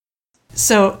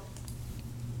So,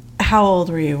 how old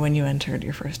were you when you entered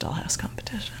your first dollhouse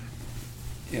competition?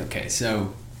 Okay,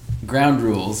 so ground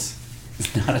rules.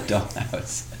 It's not a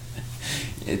dollhouse.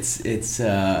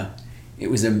 It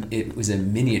was a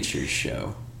miniature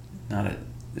show, not a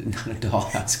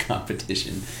dollhouse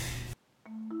competition.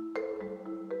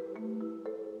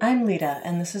 I'm Lita,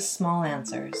 and this is Small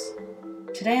Answers.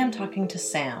 Today I'm talking to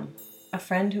Sam, a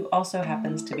friend who also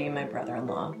happens to be my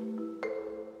brother-in-law.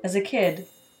 As a kid,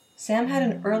 Sam had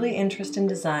an early interest in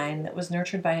design that was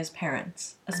nurtured by his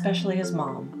parents, especially his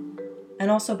mom,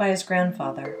 and also by his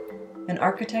grandfather, an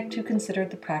architect who considered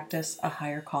the practice a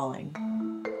higher calling.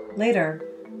 Later,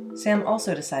 Sam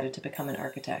also decided to become an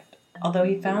architect, although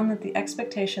he found that the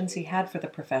expectations he had for the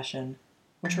profession,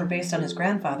 which were based on his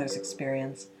grandfather's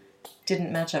experience,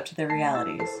 didn't match up to their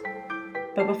realities.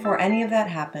 But before any of that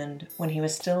happened, when he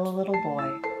was still a little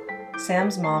boy,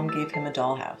 Sam's mom gave him a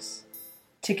dollhouse.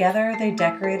 Together, they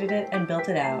decorated it and built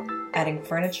it out, adding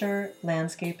furniture,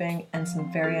 landscaping, and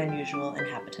some very unusual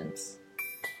inhabitants.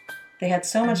 They had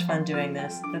so much fun doing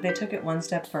this that they took it one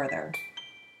step further.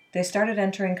 They started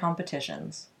entering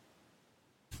competitions.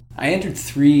 I entered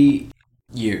 3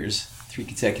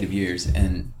 consecutive years,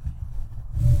 and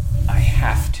I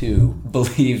have to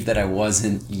believe that I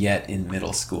wasn't yet in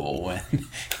middle school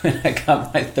when I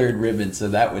got my third ribbon. So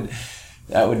that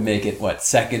would make it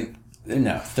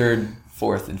third,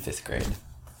 fourth, and fifth grade.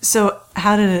 So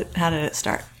how did it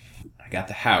start? I got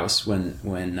the house when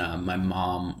my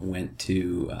mom went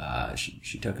to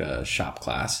she took a shop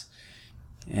class,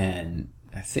 and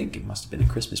I think it must have been a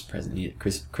Christmas present,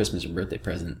 Christmas or birthday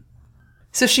present.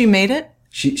 So she made it?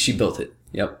 She built it.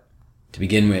 Yep. To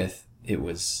begin with, it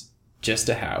was just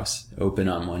a house, open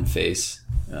on one face,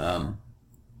 and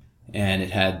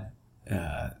it had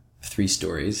 3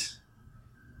 stories,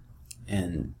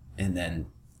 and then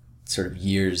sort of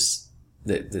years,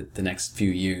 the next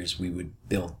few years, we would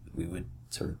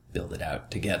sort of build it out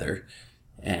together,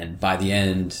 and by the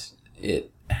end,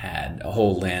 it had a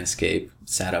whole landscape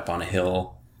sat up on a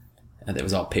hill that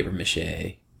was all paper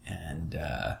mache and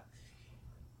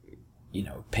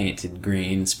painted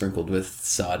green, sprinkled with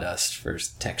sawdust for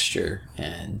texture,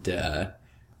 and there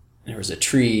was a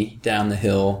tree down the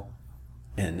hill,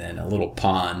 and then a little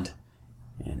pond,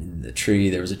 and in the tree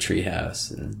there was a tree house,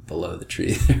 and below the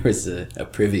tree there was a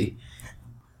privy.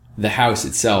 The house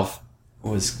itself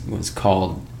was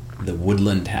called the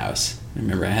Woodland House. I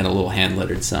remember I had a little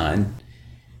hand-lettered sign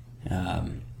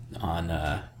on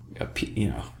a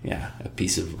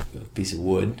piece of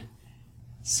wood.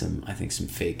 I think some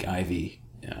fake ivy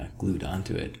glued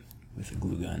onto it with a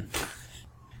glue gun.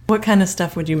 What kind of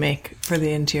stuff would you make for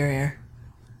the interior?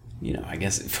 I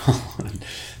guess it followed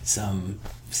some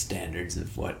standards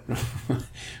of what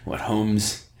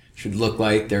homes should look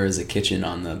like. There was a kitchen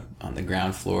on the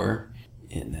ground floor,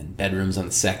 and then bedrooms on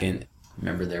the second.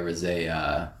 Remember, there was they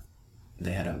had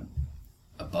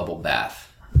a bubble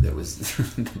bath that was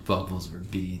the bubbles were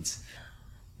beads,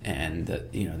 and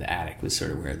the attic was sort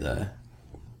of where the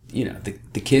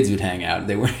kids would hang out.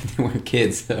 They weren't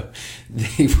kids, though.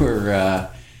 They were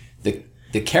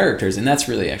the characters, and that's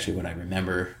really actually what I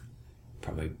remember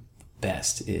probably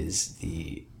best is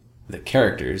the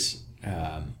characters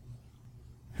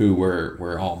who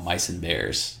were all mice and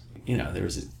bears. There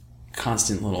was a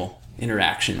constant little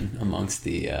interaction amongst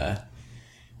the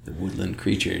woodland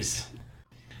creatures.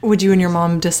 Would you and your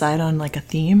mom decide on like a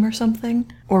theme or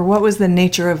something? Or what was the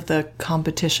nature of the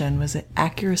competition? Was it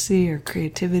accuracy or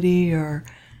creativity or?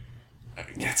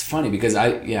 It's funny because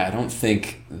I don't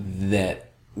think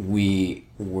that we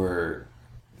were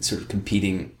sort of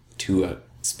competing to a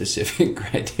specific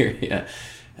criteria.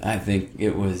 I think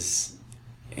it was,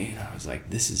 I was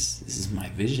like, this is my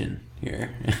vision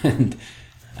here, and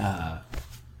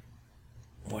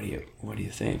what do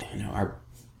you think? Our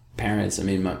parents,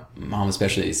 my mom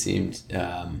especially, seemed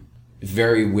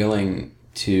very willing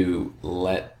to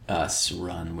let us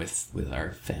run with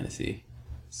our fantasy,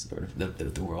 sort of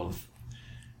the world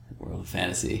of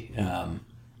fantasy.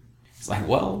 It's like,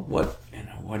 well,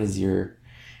 what is your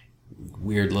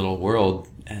weird little world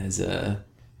as a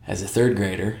third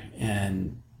grader?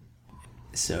 And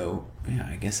so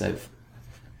I guess I've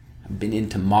been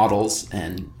into models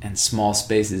and small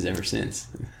spaces ever since.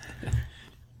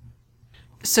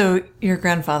 So your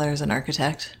grandfather is an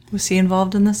architect. Was he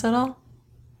involved in this at all?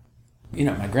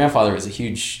 My grandfather was a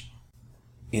huge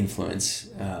influence,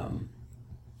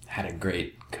 had a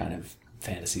great kind of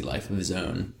fantasy life of his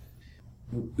own.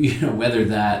 Whether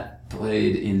that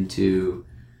played into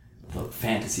the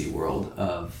fantasy world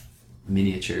of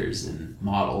miniatures and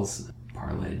models,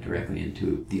 parlayed directly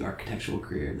into the architectural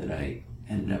career that I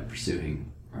ended up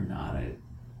pursuing or not,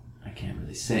 I can't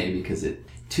really say because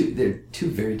they're two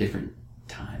very different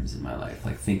times in my life.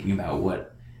 Like thinking about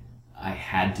what I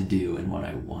had to do and what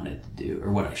I wanted to do,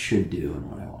 or what I should do and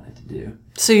what I wanted to do.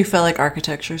 So you felt like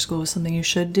architecture school was something you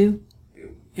should do?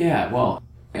 Yeah, well,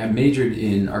 I majored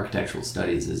in architectural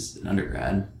studies as an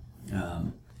undergrad,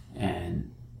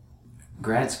 and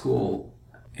grad school,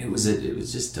 it was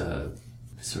just a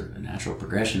sort of a natural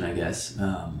progression, I guess.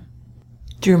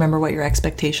 Do you remember what your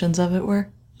expectations of it were?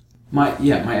 My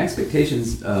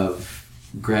expectations of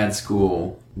grad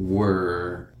school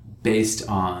were based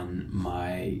on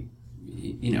my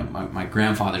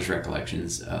grandfather's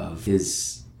recollections of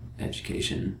his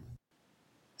education.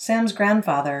 Sam's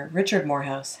grandfather, Richard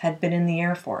Morehouse, had been in the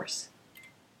Air Force.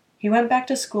 He went back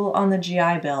to school on the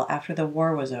GI Bill after the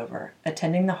war was over,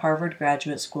 attending the Harvard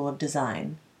Graduate School of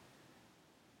Design.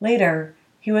 Later,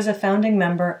 he was a founding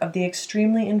member of the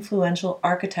extremely influential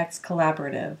Architects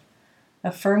Collaborative,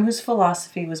 a firm whose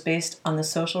philosophy was based on the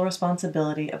social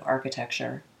responsibility of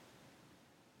architecture.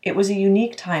 It was a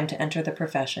unique time to enter the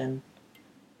profession.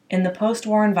 In the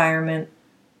post-war environment,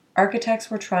 architects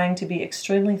were trying to be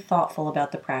extremely thoughtful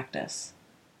about the practice.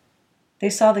 They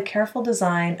saw the careful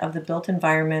design of the built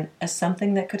environment as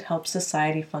something that could help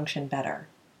society function better,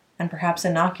 and perhaps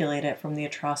inoculate it from the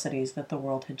atrocities that the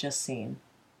world had just seen.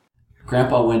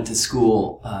 Grandpa went to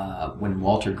school when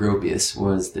Walter Gropius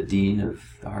was the dean of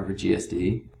the Harvard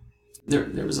GSD.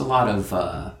 There was a lot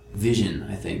of vision,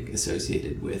 I think,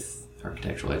 associated with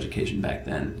architectural education back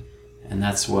then, and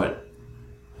that's what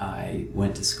I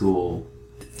went to school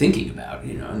thinking about,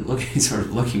 and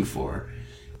looking for.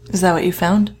 Is that what you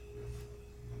found?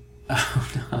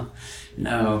 Oh,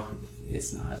 no,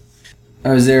 it's not.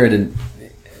 I was there in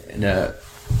a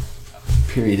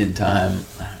period in time,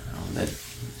 I don't know, that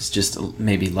was just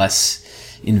maybe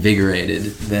less invigorated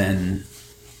than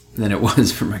it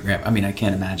was for my grandpa. I mean, I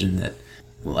can't imagine that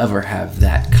we'll ever have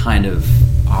that kind of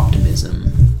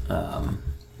optimism,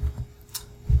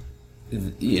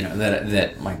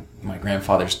 that my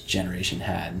grandfather's generation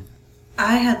had.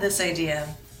 I had this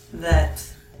idea that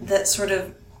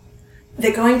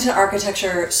going to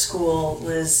architecture school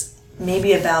was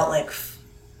maybe about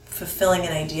fulfilling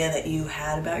an idea that you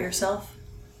had about yourself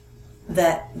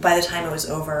that by the time it was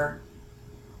over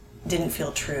didn't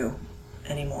feel true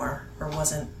anymore or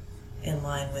wasn't in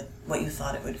line with what you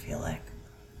thought it would feel like.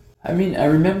 I mean, I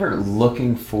remember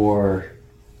looking for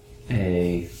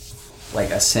a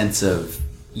sense of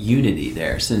unity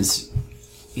there, since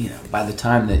by the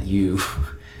time that you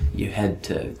head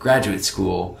to graduate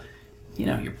school,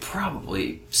 you're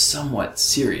probably somewhat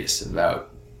serious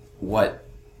about what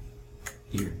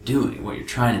you're doing, what you're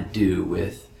trying to do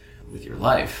with your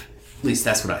life. At least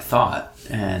that's what I thought,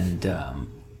 and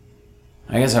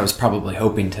I guess I was probably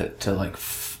hoping to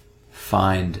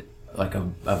find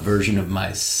a version of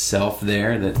myself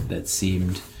there that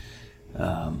seemed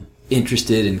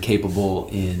interested and capable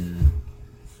in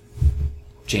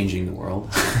changing the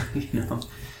world.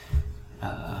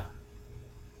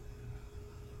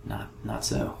 Not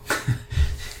so.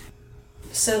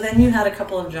 So then you had a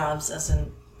couple of jobs as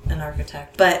an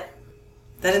architect, but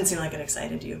that didn't seem like it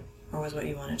excited you or was what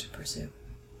you wanted to pursue.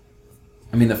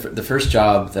 I mean, the first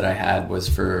job that I had was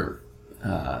for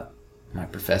my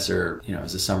professor. It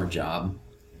was a summer job,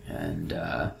 and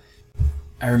I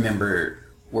remember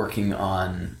working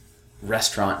on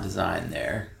restaurant design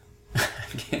there.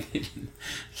 I can't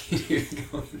even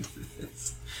go into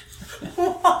this.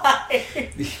 Why?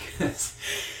 Because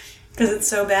it's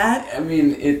so bad? I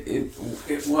mean,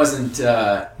 it wasn't.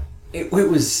 It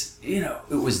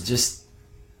was just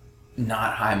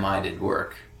not high-minded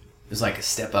work. It was like a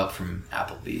step up from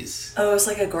Applebee's. Oh, it was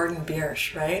like a Gordon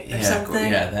Biersch, right? Or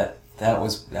something? Yeah, that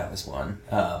was one.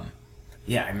 I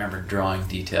remember drawing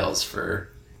details for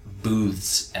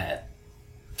booths at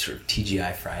sort of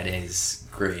TGI Fridays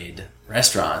grade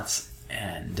restaurants,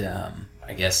 and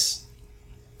I guess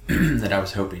that I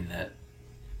was hoping that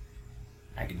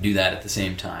I could do that at the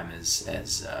same time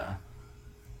as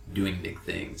doing big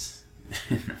things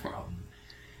in the world.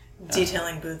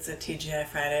 Detailing booths at TGI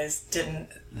Fridays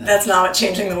that's not what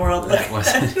changing the world looked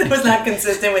like. It was not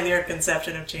consistent with your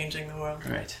conception of changing the world.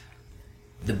 Right.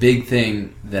 The big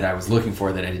thing that I was looking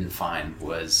for that I didn't find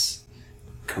was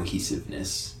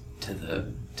cohesiveness to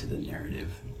the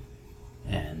narrative.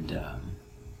 And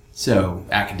so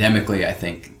academically, I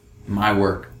think my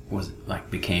work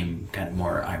became kind of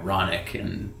more ironic,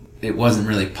 and it wasn't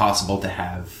really possible to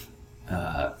have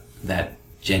that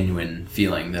genuine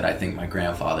feeling that I think my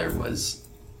grandfather was,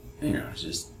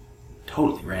 just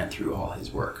totally ran through all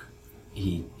his work.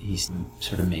 He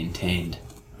sort of maintained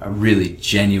a really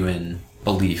genuine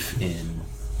belief in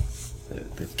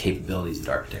the capabilities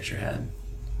that architecture had.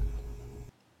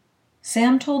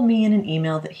 Sam told me in an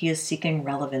email that he is seeking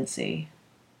relevancy.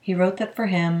 He wrote that for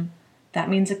him, that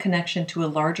means a connection to a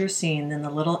larger scene than the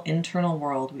little internal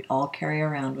world we all carry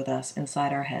around with us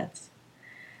inside our heads,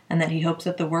 and that he hopes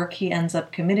that the work he ends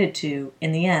up committed to,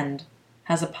 in the end,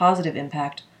 has a positive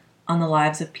impact on the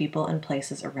lives of people and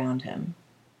places around him.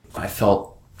 I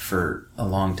felt for a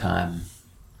long time,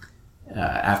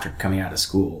 after coming out of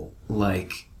school,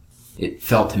 like it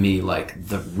felt to me like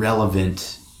the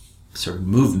relevant sort of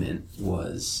movement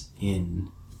was in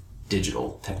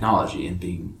digital technology and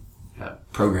being a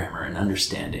programmer and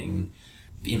understanding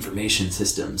the information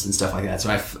systems and stuff like that. So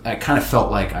I kind of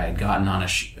felt like I had gotten on a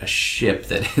ship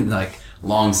that had like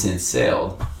long since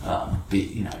sailed,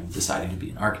 deciding to be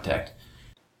an architect.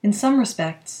 In some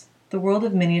respects, the world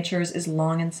of miniatures is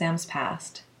long in Sam's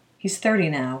past. He's 30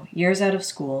 now, years out of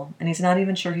school, and he's not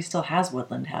even sure he still has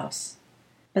Woodland House.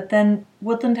 But then,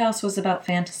 Woodland House was about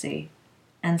fantasy,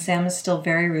 and Sam is still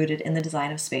very rooted in the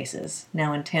design of spaces,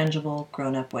 now in tangible,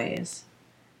 grown-up ways.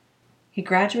 He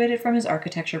graduated from his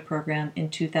architecture program in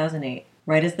 2008,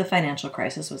 right as the financial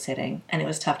crisis was hitting, and it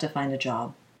was tough to find a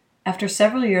job. After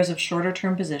several years of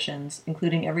shorter-term positions,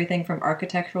 including everything from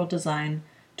architectural design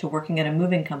to working at a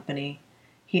moving company,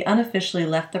 he unofficially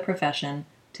left the profession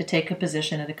to take a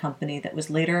position at a company that was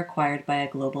later acquired by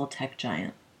a global tech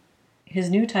giant. His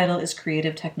new title is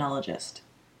Creative Technologist.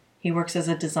 He works as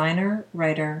a designer,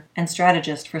 writer, and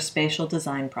strategist for spatial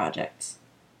design projects.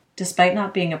 Despite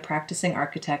not being a practicing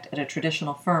architect at a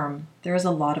traditional firm, there is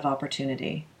a lot of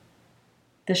opportunity.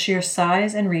 The sheer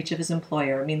size and reach of his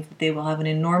employer means that they will have an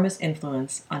enormous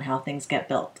influence on how things get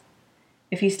built.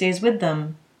 If he stays with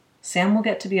them, Sam will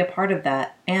get to be a part of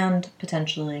that and,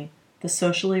 potentially, the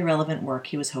socially relevant work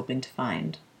he was hoping to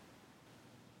find.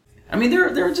 I mean, there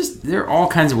are all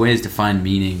kinds of ways to find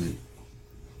meaning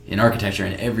in architecture,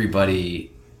 and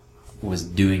everybody is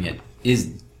doing it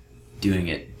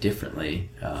differently.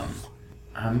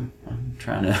 I'm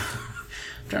trying to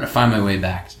find my way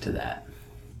back to that.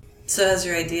 So has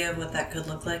your idea of what that could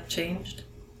look like changed?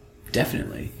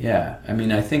 Definitely, yeah. I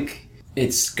mean, I think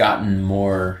it's gotten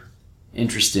more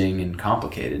interesting and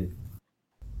complicated.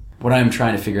 What I'm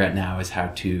trying to figure out now is how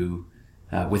to,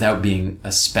 without being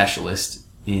a specialist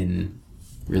in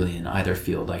either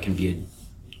field, I can be a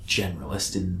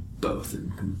generalist in both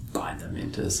and combine them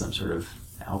into some sort of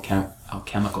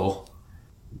alchemical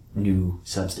new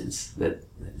substance that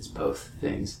is both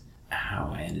things.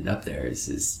 How I ended up there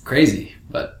is crazy,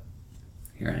 but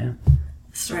here I am.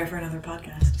 Story for another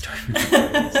podcast.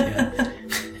 Yeah.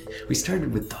 We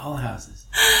started with dollhouses.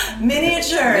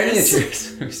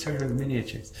 Miniatures! We started with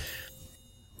miniatures.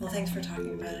 Well, thanks for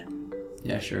talking about it.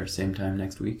 Yeah, sure. Same time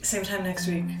next week. Same time next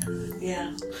week.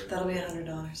 Yeah, that'll be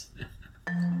 $100.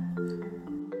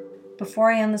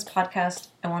 Before I end this podcast,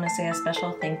 I want to say a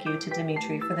special thank you to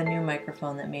Dimitri for the new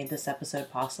microphone that made this episode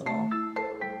possible.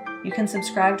 You can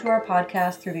subscribe to our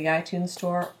podcast through the iTunes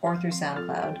Store or through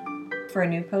SoundCloud. For a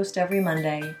new post every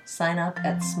Monday, sign up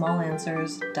at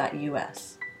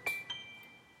smallanswers.us.